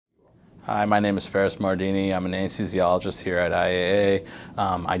Hi, my name is Feras Mardini. I'm an anesthesiologist here at IAA.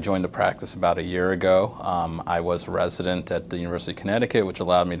 I joined the practice about a year ago. I was a resident at the University of Connecticut, which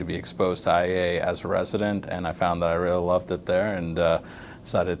allowed me to be exposed to IAA as a resident, and I found that I really loved it there and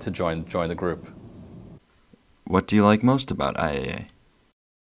decided to join the group. What do you like most about IAA?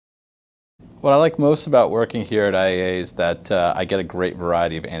 What I like most about working here at IAA is that I get a great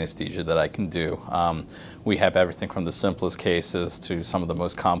variety of anesthesia that I can do. We have everything from the simplest cases to some of the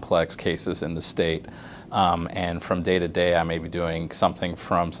most complex cases in the state. And from day to day, I may be doing something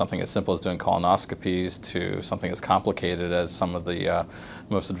as simple as doing colonoscopies to something as complicated as some of the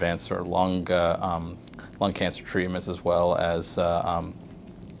most advanced sort of lung cancer treatments, as well as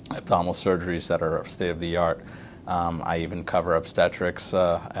abdominal surgeries that are state of the art. I even cover obstetrics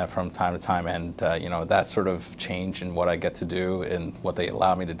from time to time, and that sort of change in what I get to do and what they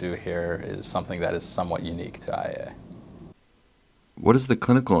allow me to do here is something that is somewhat unique to IAA. What is the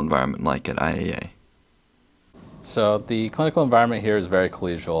clinical environment like at IAA? So the clinical environment here is very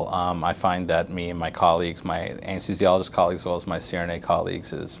collegial. I find that me and my colleagues, my anesthesiologist colleagues as well as my CRNA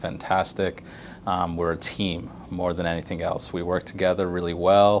colleagues, is fantastic. We're a team more than anything else. We work together really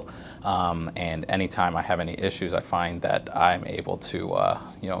well, and anytime I have any issues, I find that I'm able to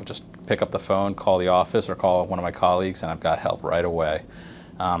just pick up the phone, call the office, or call one of my colleagues, and I've got help right away.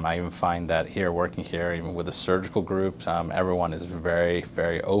 I even find that here, working here, even with the surgical groups, everyone is very,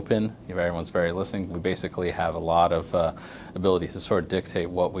 very open. Everyone's very listening. We basically have a lot of ability to sort of dictate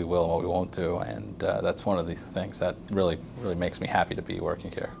what we will and what we won't do, and that's one of the things that really makes me happy to be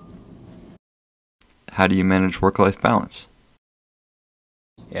working here. How do you manage work-life balance?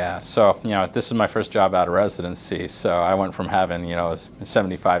 Yeah, so this is my first job out of residency, so I went from having a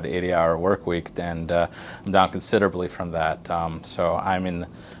 75 to 80-hour work week, and I'm down considerably from that. So I'm in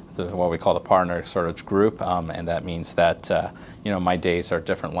what we call the partner sort of group, and that means that my days are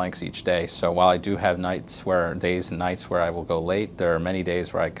different lengths each day. So while I do have days and nights where I will go late, there are many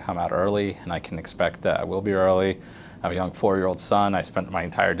days where I come out early, and I can expect that I will be early. I have a young 4-year-old son. I spent my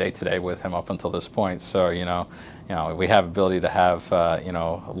entire day today with him up until this point. So we have ability to have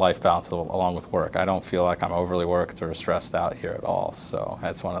life balance along with work. I don't feel like I'm overly worked or stressed out here at all. So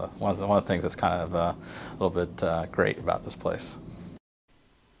that's one of the things that's kind of a little bit great about this place.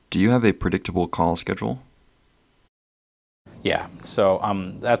 Do you have a predictable call schedule? Yeah, so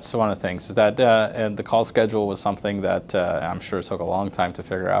that's one of the things, is that and the call schedule was something that I'm sure took a long time to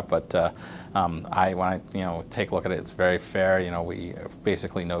figure out, but when I take a look at it, it's very fair. We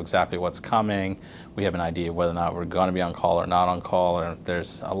basically know exactly what's coming. We have an idea whether or not we're going to be on call or not on call, and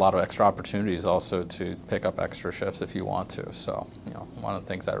there's a lot of extra opportunities also to pick up extra shifts if you want to. So one of the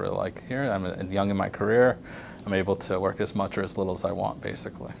things I really like here, I'm young in my career, I'm able to work as much or as little as I want,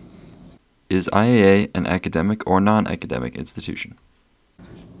 basically. Is IAA an academic or non-academic institution?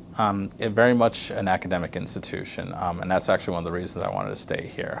 Very much an academic institution, and that's actually one of the reasons I wanted to stay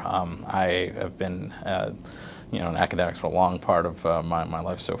here. I have been in academics for a long part of my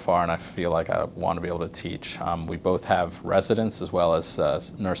life so far, and I feel like I want to be able to teach. We both have residents as well as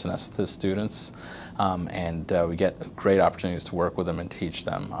nurse anesthetist students, and we get great opportunities to work with them and teach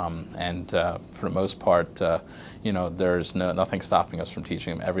them. For the most part, there's nothing stopping us from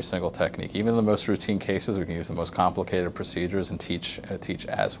teaching them every single technique. Even the most routine cases, we can use the most complicated procedures and teach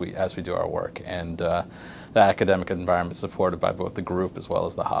as we do our work. And the academic environment is supported by both the group as well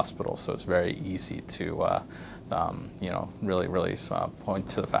as the hospital, so it's very easy to really point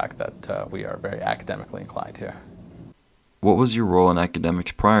to the fact that we are very academically inclined here. What was your role in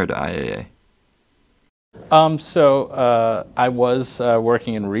academics prior to IAA? I was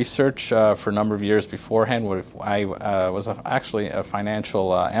working in research for a number of years beforehand. I was actually a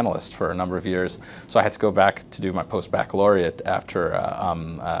financial analyst for a number of years, so I had to go back to do my post-baccalaureate after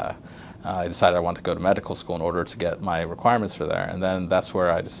I decided I wanted to go to medical school in order to get my requirements for there, and then that's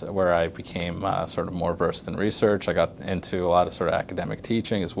where I became sort of more versed in research. I got into a lot of sort of academic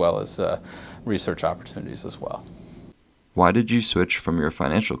teaching as well as research opportunities as well. Why did you switch from your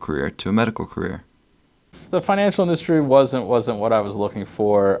financial career to a medical career? The financial industry wasn't what I was looking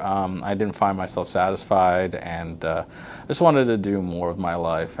for. I didn't find myself satisfied, and I just wanted to do more of my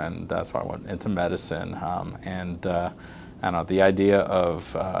life, and that's why I went into medicine. I don't know, the idea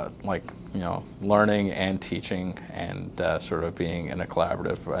of learning and teaching and sort of being in a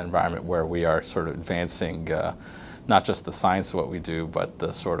collaborative environment where we are sort of advancing not just the science of what we do, but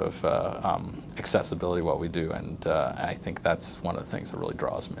the sort of accessibility of what we do, and I think that's one of the things that really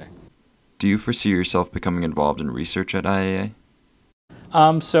draws me. Do you foresee yourself becoming involved in research at IAA?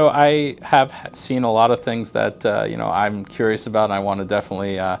 So I have seen a lot of things that I'm curious about, and I want to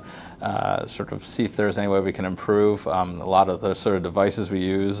definitely sort of see if there's any way we can improve. A lot of the sort of devices we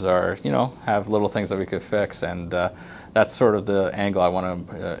use are, have little things that we could fix, and that's sort of the angle I want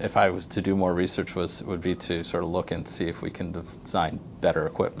to, if I was to do more research, would be to sort of look and see if we can design better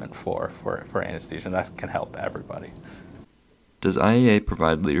equipment for anesthesia, and that can help everybody. Does IAA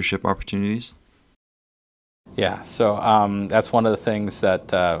provide leadership opportunities? Yeah, so that's one of the things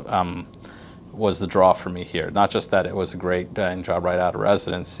that was the draw for me here. Not just that it was a great job right out of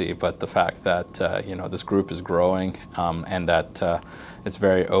residency, but the fact that this group is growing and that it's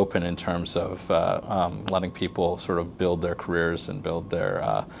very open in terms of letting people sort of build their careers and build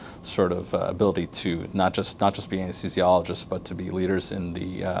their sort of ability to not just be anesthesiologists, but to be leaders in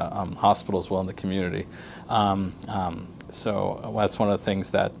the hospital as well in the community. So that's one of the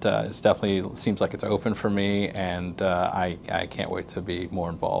things that is definitely seems like it's open for me, and I can't wait to be more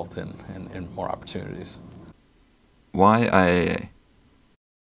involved in more opportunities. Why IAA?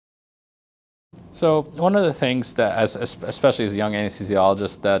 So one of the things that, especially as a young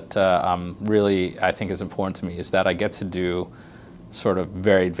anesthesiologist, that really I think is important to me is that I get to do sort of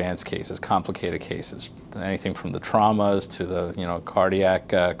very advanced cases, complicated cases, anything from the traumas to the cardiac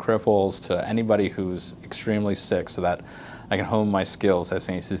cripples to anybody who's extremely sick, so that I can hone my skills as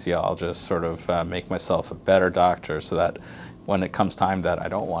an anesthesiologist, sort of make myself a better doctor, so that when it comes time that I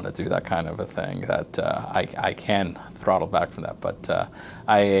don't want to do that kind of a thing, that I can throttle back from that. But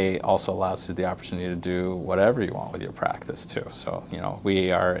IA also allows you the opportunity to do whatever you want with your practice too. So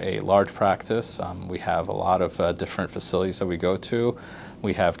we are a large practice. We have a lot of different facilities that we go to.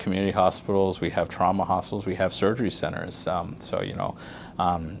 We have community hospitals. We have trauma hospitals. We have surgery centers.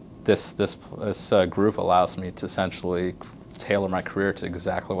 This group allows me to essentially tailor my career to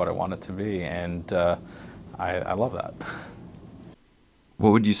exactly what I want it to be, and I love that.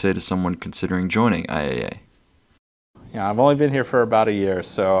 What would you say to someone considering joining IAA? Yeah, I've only been here for about a year,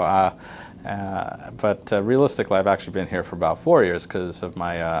 so but realistically, I've actually been here for about 4 years because of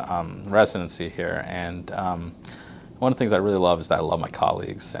my residency here. And one of the things I really love is that I love my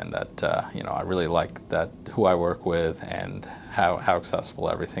colleagues, and that I really like that who I work with and how accessible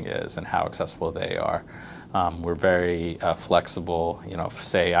everything is and how accessible they are. We're very flexible.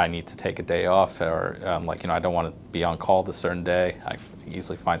 Say I need to take a day off, or I don't want to be on call this certain day, I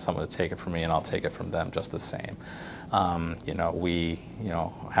easily find someone to take it from me, and I'll take it from them just the same. We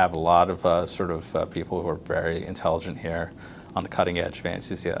have a lot of sort of people who are very intelligent here, on the cutting edge of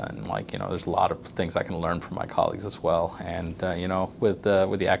anesthesia, and there's a lot of things I can learn from my colleagues as well. And with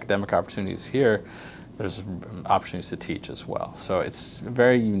the academic opportunities here, there's opportunities to teach as well. So it's a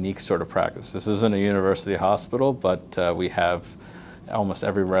very unique sort of practice. This isn't a university hospital, but we have almost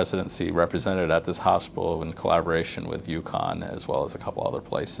every residency represented at this hospital in collaboration with UConn, as well as a couple other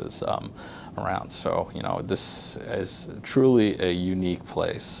places around. So this is truly a unique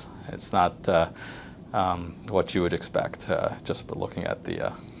place. It's not what you would expect just by looking at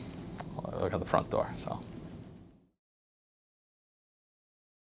the front door. So.